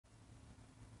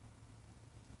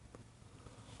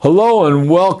Hello and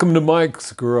welcome to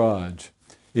Mike's Garage.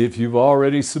 If you've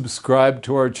already subscribed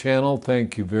to our channel,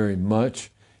 thank you very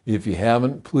much. If you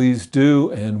haven't, please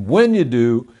do. And when you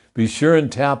do, be sure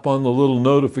and tap on the little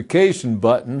notification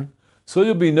button so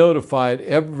you'll be notified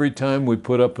every time we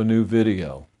put up a new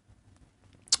video.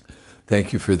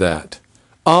 Thank you for that.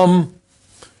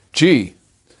 We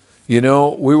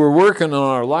were working on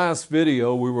our last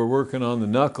video, we were working on the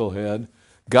Knucklehead.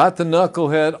 Got the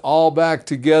Knucklehead all back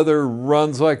together,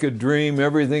 runs like a dream,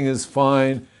 everything is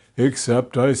fine,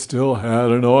 except I still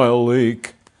had an oil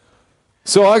leak.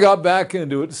 So I got back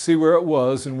into it to see where it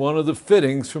was, and one of the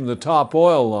fittings from the top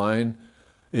oil line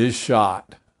is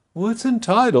shot. Well, it's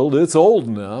entitled, it's old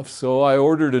enough, so I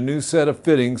ordered a new set of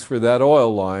fittings for that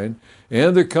oil line,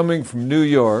 and they're coming from New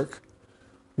York,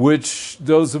 which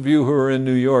those of you who are in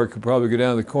New York could probably go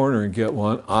down the corner and get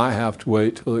one. I have to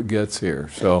wait till it gets here,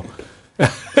 so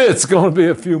it's going to be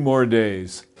a few more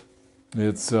days.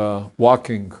 It's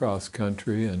walking cross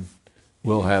country, and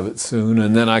we'll have it soon,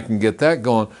 and then I can get that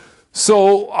going.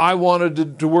 So I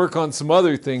wanted to work on some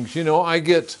other things. You know, I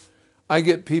get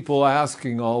people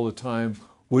asking all the time,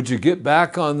 would you get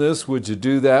back on this? Would you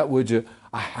do that? Would you?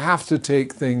 I have to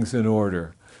take things in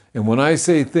order. And when I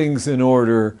say things in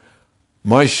order,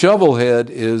 my Shovelhead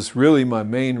is really my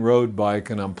main road bike,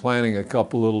 and I'm planning a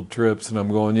couple little trips, and I'm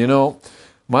going, you know,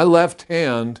 my left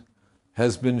hand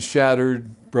has been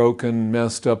shattered, broken,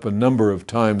 messed up a number of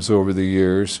times over the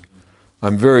years.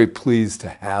 I'm very pleased to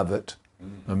have it.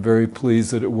 I'm very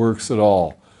pleased that it works at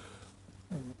all.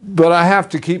 But I have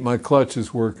to keep my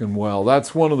clutches working well.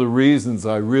 That's one of the reasons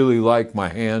I really like my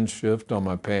hand shift on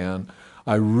my pan.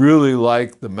 I really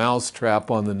like the mouse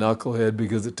trap on the Knucklehead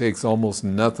because it takes almost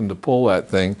nothing to pull that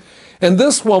thing. And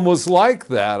this one was like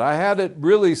that. I had it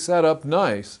really set up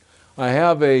nice. I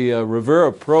have a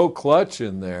Rivera Pro clutch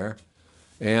in there,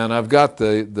 and I've got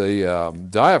the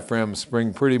diaphragm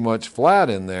spring pretty much flat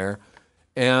in there.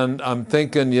 And I'm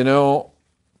thinking, you know,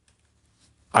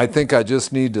 I think I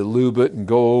just need to lube it and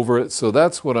go over it. So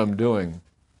that's what I'm doing.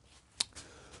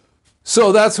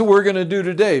 So that's what we're going to do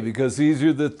today, because these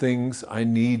are the things I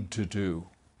need to do.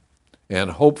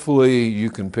 And hopefully you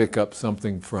can pick up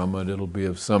something from it. It'll be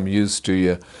of some use to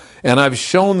you. And I've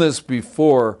shown this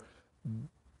before,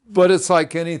 but it's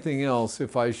like anything else.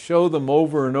 If I show them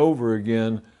over and over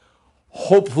again,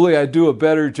 hopefully I do a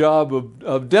better job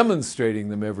of demonstrating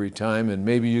them every time, and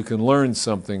maybe you can learn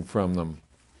something from them.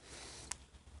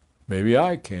 Maybe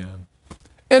I can.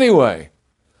 Anyway,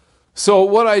 so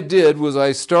what I did was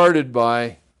I started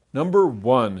by, number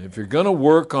one, if you're going to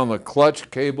work on the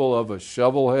clutch cable of a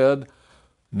Shovelhead,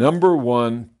 number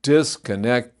one,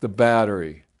 disconnect the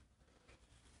battery.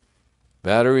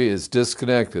 Battery is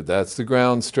disconnected. That's the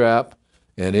ground strap,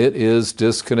 and it is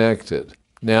disconnected.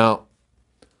 Now,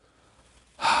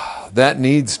 that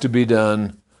needs to be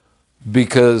done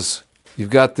because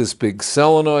you've got this big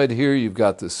solenoid here, you've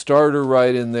got the starter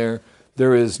right in there.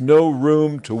 There is no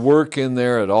room to work in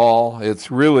there at all. It's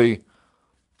really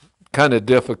kind of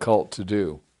difficult to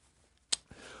do.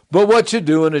 But what you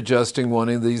do in adjusting one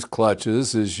of these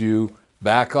clutches is you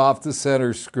back off the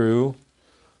center screw.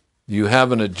 You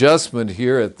have an adjustment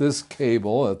here at this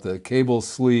cable, at the cable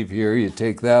sleeve here. You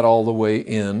take that all the way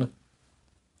in,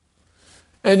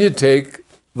 and you take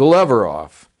the lever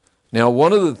off. Now,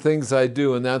 one of the things I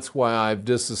do, and that's why I've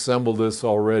disassembled this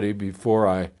already before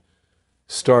I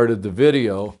started the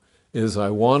video, is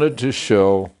I wanted to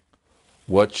show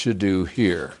what you do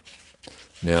here.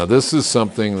 Now, this is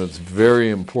something that's very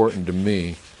important to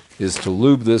me, is to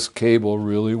lube this cable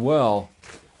really well.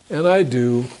 And I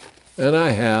do, and I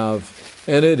have,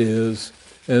 and it is.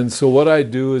 And so what I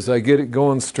do is I get it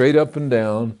going straight up and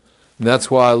down, and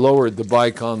that's why I lowered the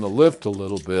bike on the lift a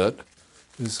little bit,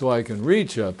 is so I can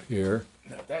reach up here.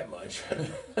 Not that much.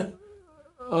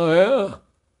 Oh, yeah.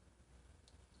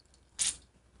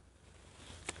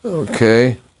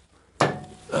 Okay.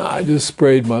 I just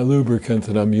sprayed my lubricant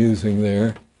that I'm using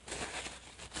there.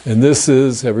 And this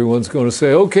is, everyone's going to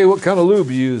say, okay, what kind of lube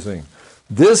are you using?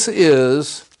 This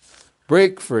is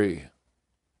brake-free.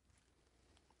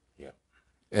 Yep.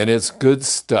 And it's good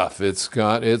stuff. It's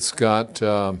got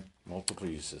multiple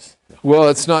uses. well,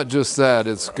 it's not just that.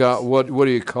 It's got, what do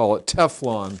you call it?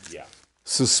 Teflon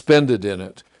suspended in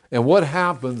it. And what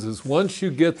happens is once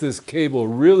you get this cable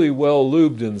really well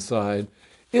lubed inside,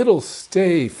 it'll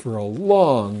stay for a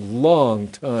long, long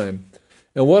time.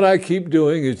 And what I keep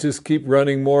doing is just keep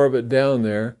running more of it down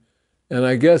there. And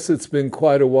I guess it's been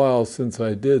quite a while since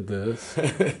I did this.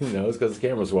 No, it's because the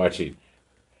camera's watching.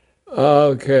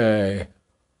 Okay.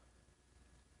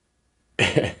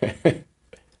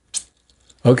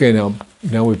 Okay,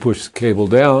 now we push the cable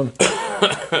down.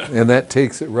 and that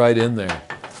takes it right in there.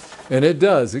 And it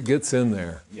does, it gets in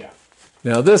there. Yeah.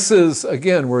 Now this is,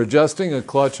 again, we're adjusting a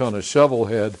clutch on a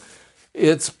Shovelhead.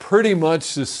 It's pretty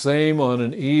much the same on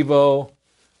an Evo,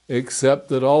 except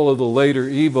that all of the later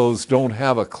Evos don't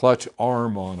have a clutch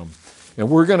arm on them. And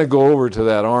we're going to go over to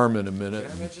that arm in a minute.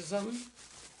 Can I mention something?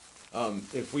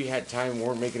 If we had time and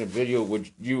weren't making a video, would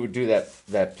you do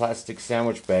that plastic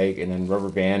sandwich bag and then rubber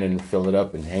band and fill it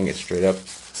up and hang it straight up?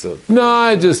 So No,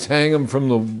 I just hang them from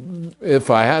the, if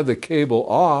I had the cable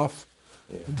off,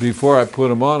 before I put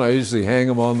them on, I usually hang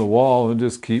them on the wall and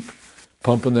just keep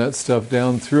pumping that stuff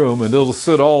down through them, and it'll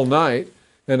sit all night.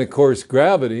 And of course,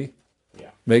 gravity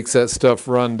makes that stuff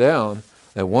run down.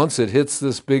 And once it hits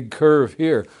this big curve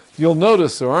here, you'll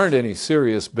notice there aren't any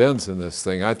serious bends in this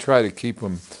thing. I try to keep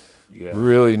them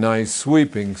really nice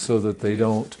sweeping so that they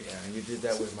don't. Yeah, you did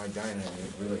that with my Dyna, and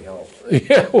it really helped.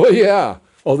 Yeah, well, yeah.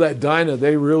 Oh, that Dyna,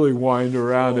 they really wind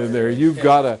around in there. You've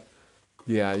got to,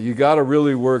 you got to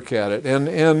really work at it.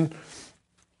 And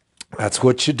that's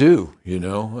what you do, you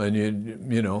know. And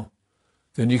you know,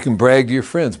 then you can brag to your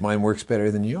friends. Mine works better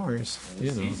than yours.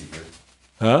 It's easier.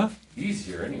 Huh?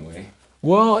 Easier anyway.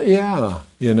 Well, yeah.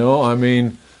 You know, I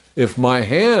mean, if my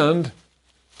hand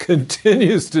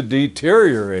continues to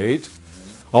deteriorate,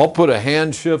 I'll put a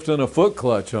hand shift and a foot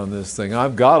clutch on this thing.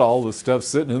 I've got all the stuff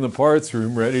sitting in the parts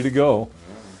room ready to go.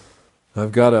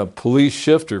 I've got a police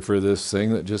shifter for this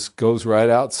thing that just goes right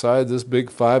outside this big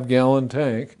 5-gallon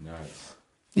tank. Nice.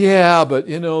 Yeah, but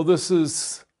you know, this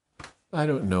is, I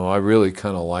don't know, I really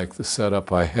kind of like the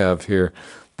setup I have here.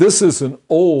 This is an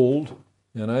old,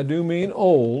 and I do mean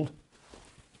old,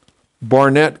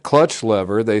 Barnett clutch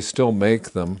lever. They still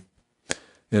make them.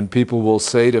 And people will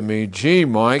say to me, gee,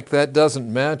 Mike, that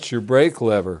doesn't match your brake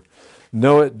lever.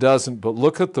 No, it doesn't, but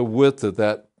look at the width of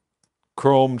that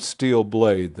chrome steel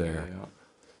blade there.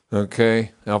 Yeah.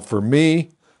 Okay, now for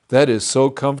me, that is so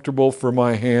comfortable for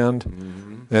my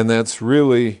hand, and that's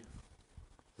really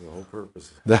the whole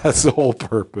purpose. That's the whole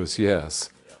purpose, yes.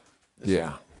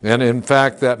 Yeah, and in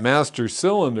fact, that master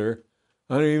cylinder,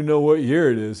 I don't even know what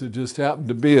year it is. It just happened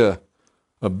to be a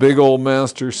big old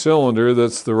master cylinder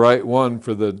that's the right one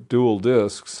for the dual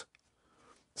discs.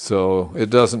 So it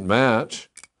doesn't match.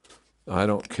 I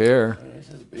don't care. This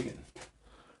is a big one.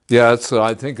 Yeah, it's.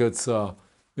 I think it's.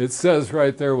 It says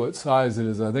right there what size it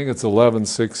is. I think it's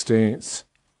 11/16.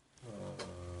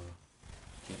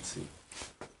 Can't see.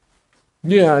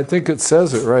 Yeah, I think it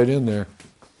says it right in there.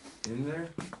 In there?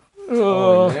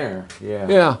 Oh, in there. Yeah.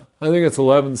 Yeah, I think it's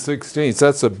 11/16.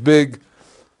 That's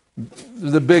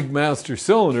the big master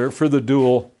cylinder for the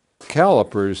dual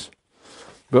calipers.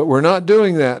 But we're not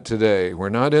doing that today. We're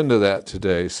not into that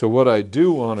today. So what I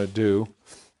do want to do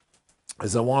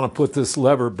is I want to put this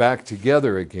lever back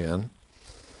together again.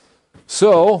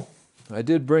 So I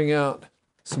did bring out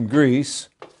some grease.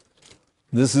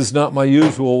 This is not my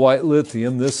usual white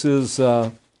lithium. This is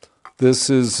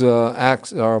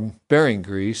bearing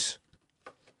grease.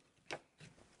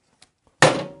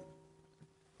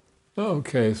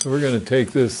 Okay, so we're going to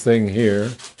take this thing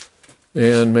here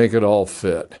and make it all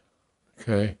fit.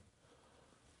 Okay,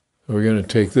 so we're going to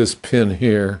take this pin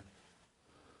here.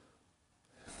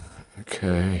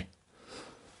 Okay,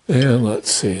 and let's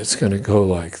see, it's going to go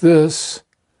like this,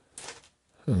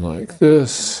 and like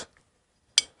this,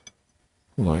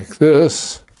 like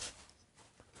this.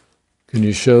 Can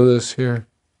you show this here?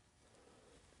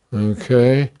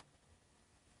 Okay.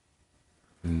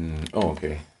 Oh,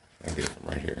 okay. I get it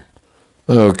right here.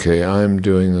 Okay, I'm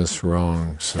doing this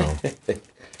wrong, so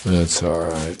that's all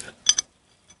right.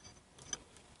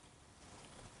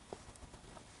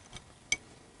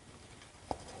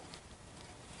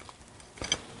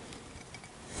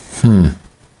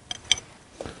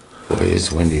 Boy,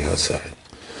 it's windy outside.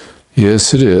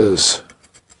 Yes, it is.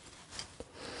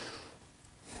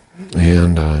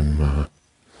 And I'm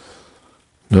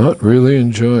not really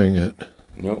enjoying it.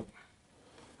 Nope.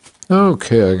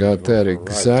 Okay, I got that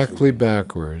exactly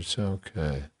backwards.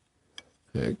 Okay.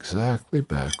 Exactly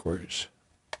backwards.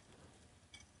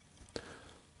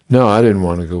 No, I didn't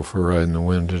want to go for a ride in the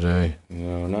wind today.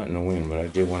 No, not in the wind, but I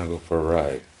did want to go for a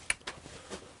ride.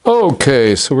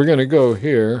 Okay, so we're going to go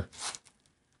here.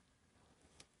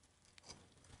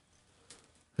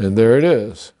 And there it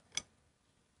is.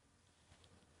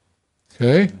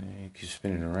 Okay. You keep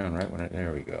spinning around right when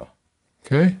there we go.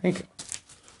 Okay. Thank you.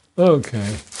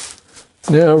 Okay.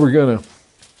 Now we're gonna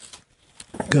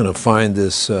find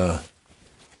this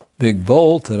big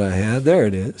bolt that I had. There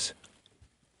it is.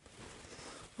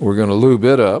 We're gonna lube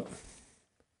it up.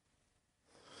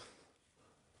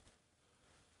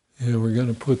 And we're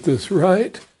gonna put this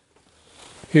right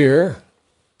here.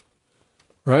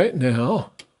 right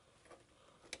now,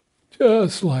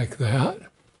 just like that.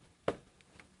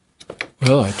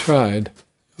 Well, I tried.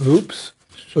 Oops,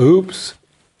 oops,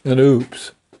 and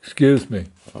oops. Excuse me.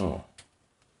 Oh.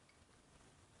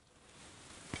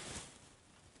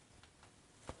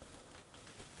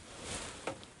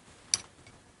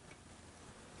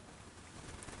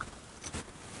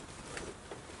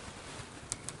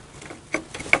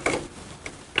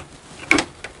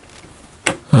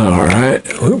 All right,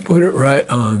 we'll put it right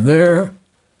on there,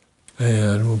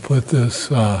 and we'll put this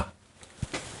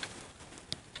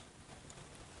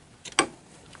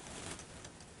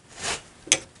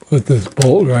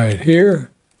bolt right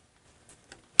here.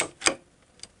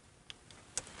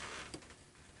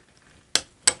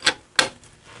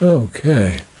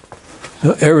 Okay,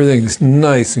 now everything's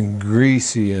nice and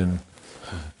greasy and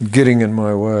getting in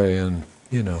my way, and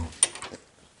you know,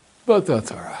 but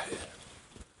that's all right.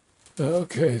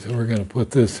 Okay, so we're going to put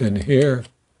this in here.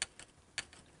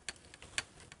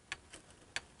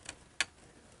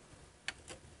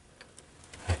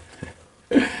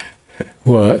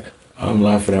 What? I'm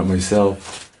laughing at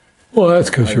myself. Well, that's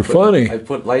because you're funny. I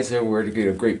put lights everywhere to get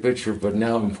a great picture, but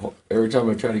now every time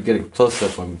I try to get a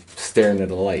close-up, I'm staring at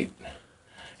a light.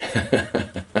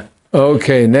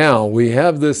 Okay, now we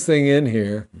have this thing in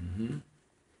here.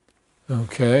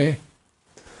 Okay.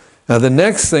 Now the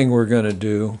next thing we're going to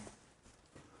do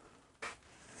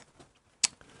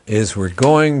is we're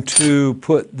going to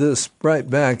put this right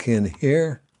back in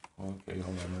here. Okay,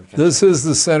 hold on. This is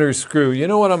the center screw. You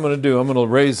know what I'm going to do? I'm going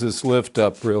to raise this lift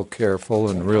up real careful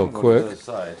and real quick.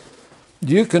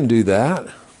 You can do that.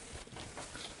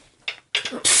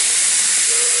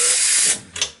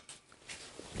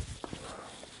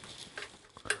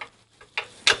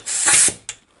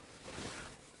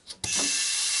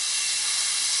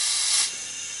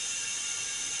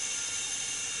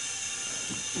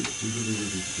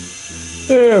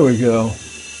 There we go.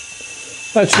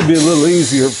 That should be a little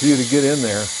easier for you to get in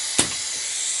there,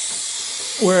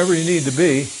 wherever you need to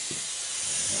be.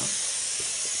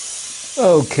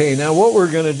 Okay, now what we're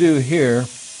going to do here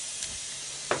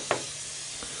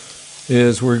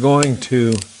is we're going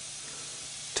to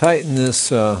tighten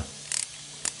this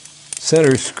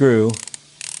center screw.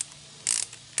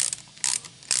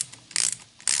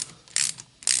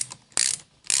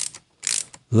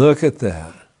 Look at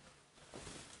that.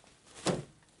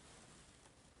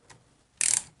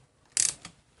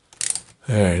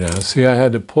 All right, now see, I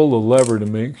had to pull the lever to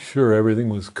make sure everything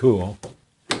was cool.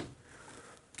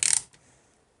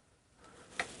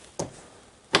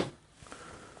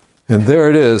 And there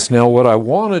it is. Now what I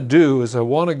want to do is I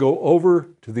want to go over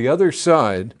to the other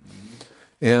side,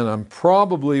 and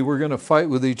we're going to fight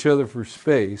with each other for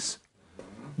space,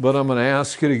 but I'm going to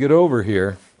ask you to get over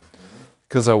here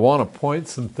because I want to point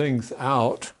some things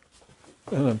out.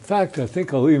 And in fact, I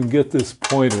think I'll even get this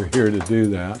pointer here to do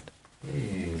that.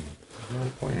 Hey,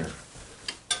 no pointer.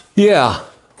 Yeah,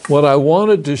 what I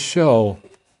wanted to show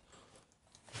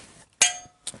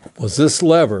was this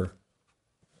lever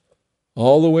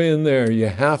all the way in there. You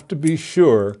have to be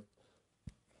sure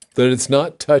that it's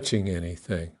not touching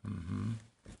anything.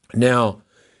 Now,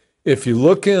 if you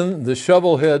look in the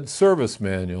Shovelhead service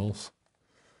manuals,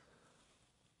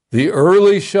 the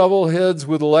early Shovelheads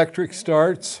with electric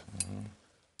starts,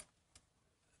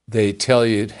 they tell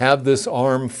you to have this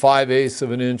arm 5/8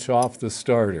 of an inch off the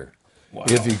starter. Wow.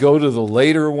 If you go to the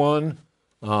later one,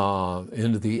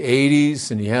 into the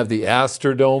 80s, and you have the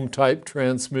Astrodome type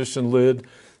transmission lid,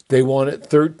 they want it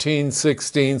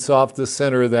 13/16 off the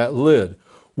center of that lid.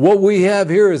 What we have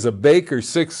here is a Baker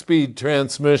 6-speed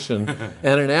transmission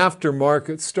and an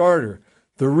aftermarket starter.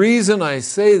 The reason I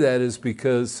say that is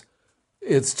because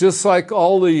it's just like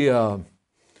all the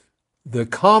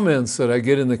comments that I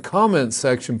get in the comment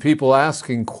section, people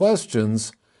asking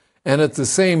questions, and at the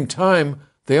same time,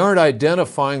 they aren't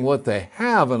identifying what they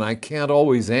have, and I can't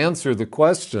always answer the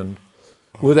question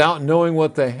without knowing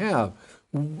what they have.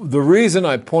 The reason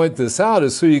I point this out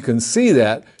is so you can see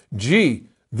that, gee,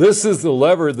 this is the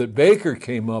lever that Baker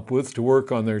came up with to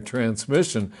work on their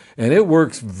transmission, and it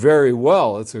works very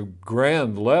well. It's a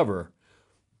grand lever.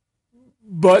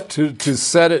 But to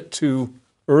set it to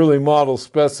early model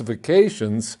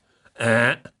specifications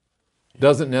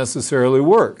doesn't necessarily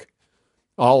work.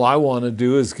 All I want to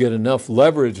do is get enough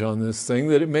leverage on this thing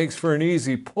that it makes for an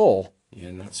easy pull.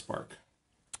 Yeah, not spark.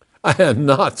 And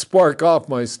not spark off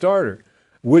my starter,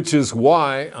 which is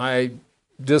why I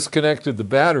disconnected the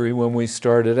battery when we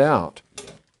started out.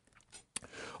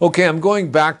 Okay, I'm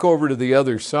going back over to the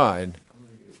other side.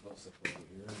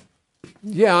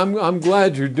 Yeah, I'm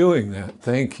glad you're doing that.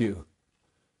 Thank you.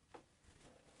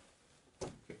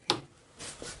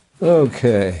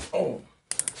 Okay. Oh,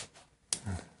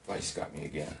 vice got me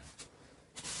again.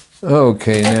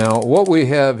 Okay, now what we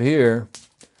have here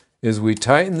is we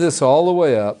tighten this all the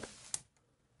way up,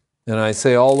 and I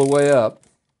say all the way up.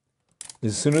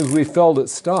 As soon as we felt it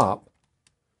stop,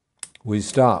 we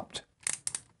stopped.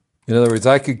 In other words,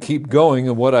 I could keep going,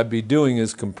 and what I'd be doing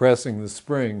is compressing the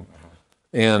spring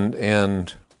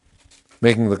and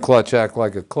making the clutch act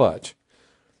like a clutch.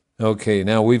 Okay,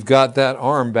 now we've got that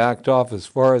arm backed off as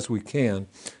far as we can.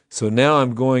 So now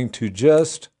I'm going to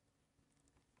just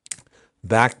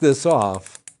back this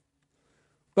off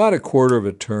about 1/4 of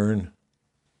a turn,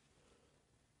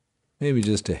 maybe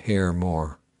just a hair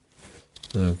more.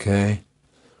 Okay,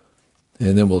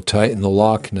 and then we'll tighten the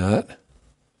lock nut.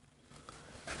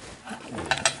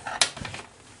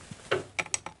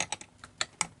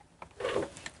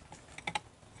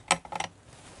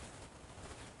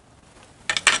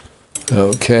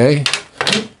 Okay.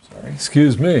 Sorry.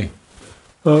 Excuse me.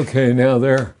 Okay, now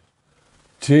there.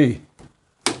 Gee,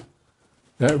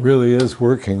 that really is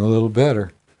working a little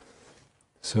better.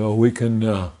 So we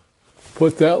can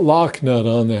put that lock nut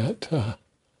on that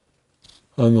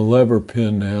on the lever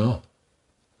pin now.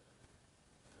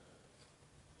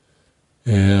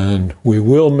 And we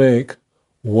will make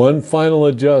one final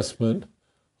adjustment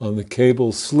on the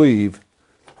cable sleeve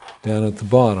down at the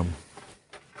bottom.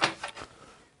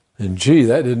 And gee,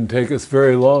 that didn't take us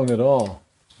very long at all.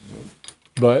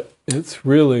 But it's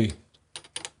really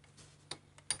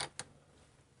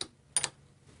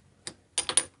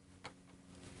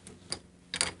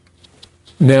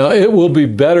now it will be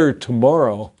better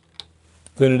tomorrow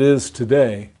than it is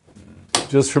today,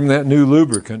 just from that new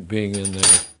lubricant being in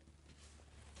there.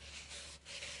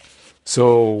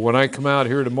 So when I come out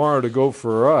here tomorrow to go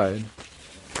for a ride,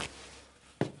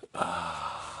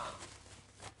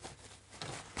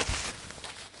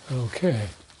 okay,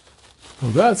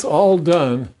 well that's all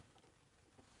done.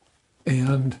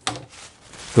 And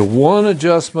the one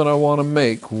adjustment I want to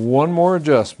make, one more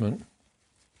adjustment.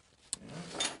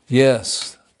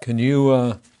 Yes, can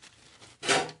you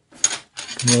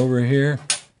come over here?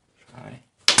 Try.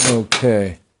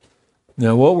 Okay,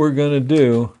 now what we're going to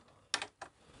do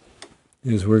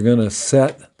is we're going to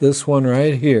set this one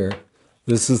right here.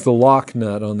 This is the lock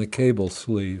nut on the cable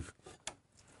sleeve.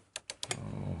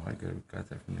 Oh, I got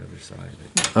that from the other side.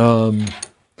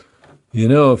 You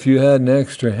know, if you had an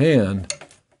extra hand.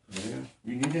 Yeah,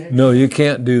 you need it? No, you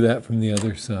can't do that from the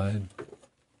other side.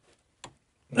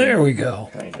 There we go.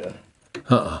 Kinda.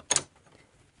 Uh-uh.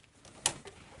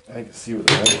 I can see where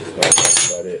the knife is. That's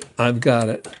about it. I've got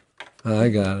it. I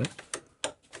got it.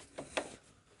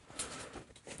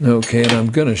 Okay, and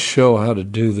I'm going to show how to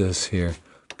do this here.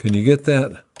 Can you get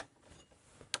that?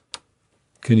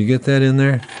 Can you get that in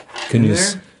there? Can you?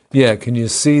 Yeah, can you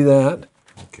see that?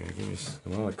 Okay, give me.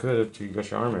 Well, I could if you got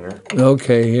your arm in there.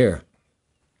 Okay, here.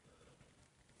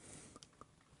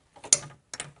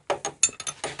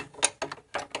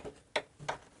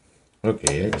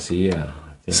 Okay, I can see. Yeah.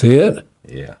 See it?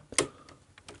 Yeah.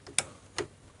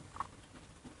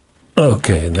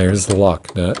 Okay, and there's the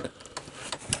lock nut.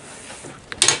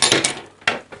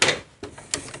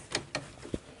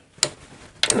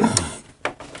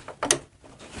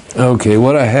 Okay,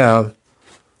 what I have,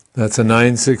 that's a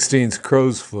 9/16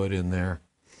 crow's foot in there.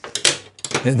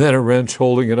 And then a wrench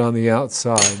holding it on the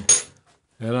outside.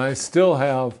 And I still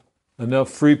have enough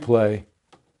free play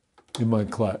in my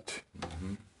clutch.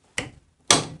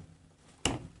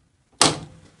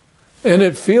 And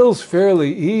it feels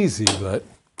fairly easy, but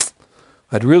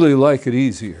I'd really like it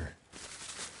easier.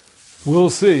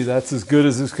 We'll see. That's as good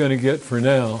as it's going to get for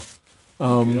now. You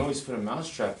can always put a mouse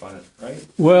trap on it, right?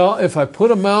 Well, if I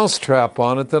put a mouse trap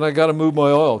on it, then I got to move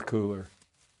my oil cooler.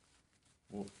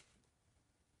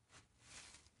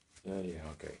 Yeah,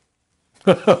 okay.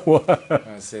 What?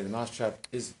 I say the mouse trap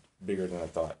is bigger than I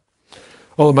thought.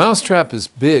 Well, the mouse trap is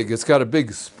big. It's got a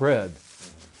big spread.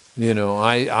 You know,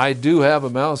 I do have a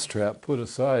mouse trap put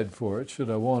aside for it, should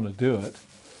I want to do it.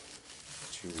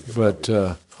 But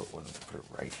Put it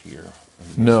right here.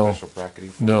 no, Special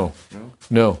bracketing. no, No.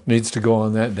 no, needs to go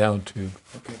on that down tube.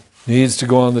 Okay. Needs to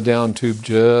go on the down tube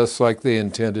just like they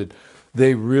intended.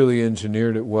 They really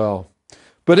engineered it well.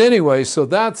 But anyway, so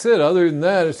that's it. Other than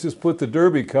that, it's just put the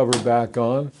derby cover back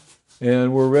on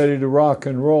and we're ready to rock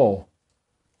and roll.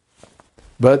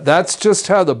 But that's just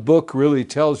how the book really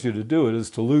tells you to do it, is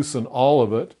to loosen all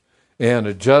of it and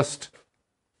adjust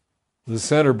the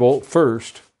center bolt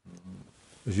first.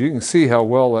 As you can see how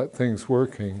well that thing's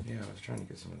working. Yeah, I was trying to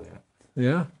get some of that.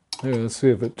 Yeah? Here, let's see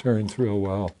if it turns real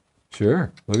well.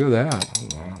 Sure, look at that. Oh,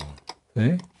 wow.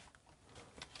 See?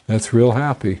 That's real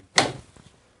happy.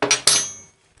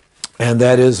 And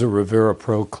that is a Rivera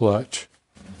Pro clutch.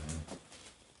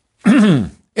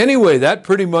 Anyway, that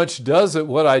pretty much does it.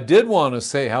 What I did want to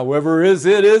say, however, is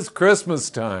it is Christmas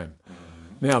time.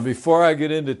 Now, before I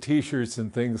get into t-shirts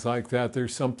and things like that,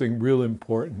 there's something real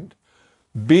important.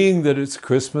 Being that it's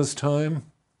Christmas time,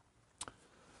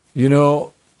 you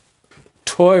know,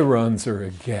 toy runs are a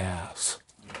gas.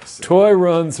 Toy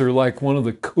runs are like one of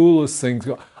the coolest things.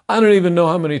 I don't even know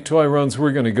how many toy runs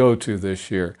we're going to go to this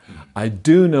year. I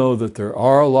do know that there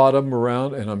are a lot of them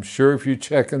around, and I'm sure if you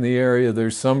check in the area,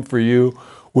 there's some for you,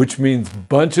 which means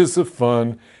bunches of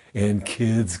fun, and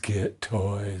kids get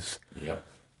toys. Yep.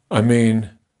 I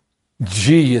mean,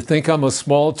 gee, you think I'm a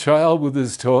small child with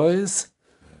his toys?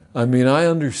 I mean, I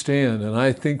understand, and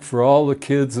I think for all the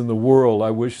kids in the world,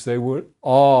 I wish they would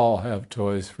all have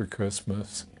toys for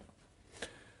Christmas.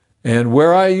 And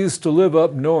where I used to live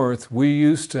up north, we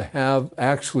used to have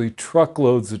actually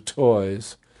truckloads of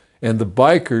toys, and the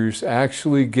bikers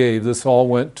actually gave, this all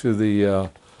went to the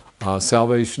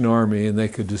Salvation Army, and they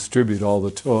could distribute all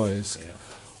the toys. Yeah.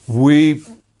 We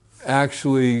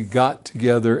actually got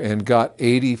together and got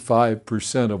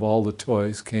 85% of all the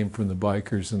toys came from the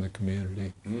bikers in the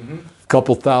community. A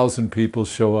couple thousand people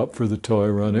show up for the toy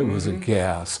run. It was a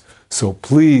gas. So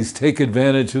please take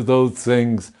advantage of those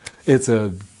things. It's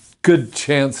a good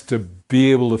chance to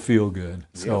be able to feel good.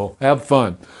 So have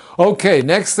fun. Okay,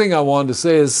 next thing I wanted to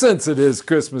say is, since it is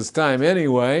Christmas time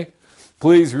anyway,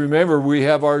 please remember we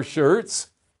have our shirts.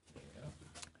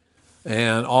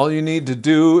 And all you need to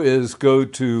do is go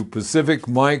to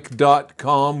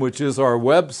pacificmike.com, which is our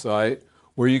website,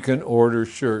 where you can order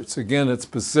shirts. Again, it's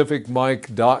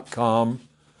pacificmike.com,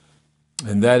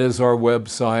 and that is our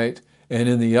website. And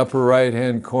in the upper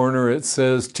right-hand corner, it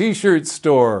says T-shirt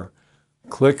store.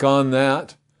 Click on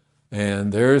that,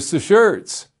 and there's the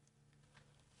shirts.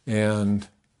 And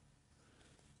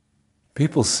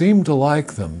people seem to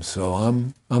like them, so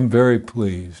I'm very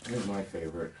pleased. Here's my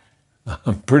favorite.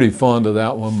 I'm pretty fond of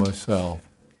that one myself.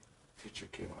 Picture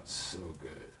came out so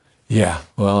good. Yeah,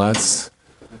 well, that's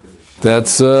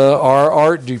our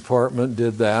art department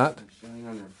did that. Showing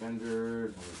on their fender,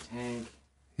 on the tank.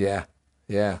 Yeah,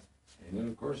 yeah. And then,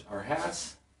 of course, our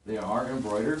hats, they are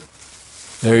embroidered.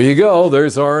 There you go.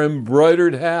 There's our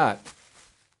embroidered hat.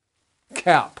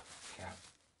 Cap.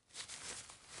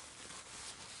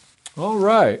 All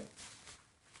right.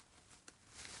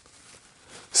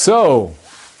 So,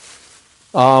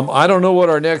 I don't know what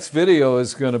our next video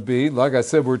is going to be. Like I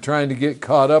said, we're trying to get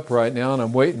caught up right now, and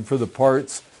I'm waiting for the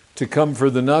parts to come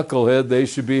for the Knucklehead. They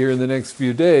should be here in the next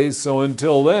few days. So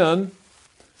until then,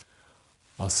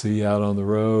 I'll see you out on the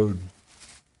road.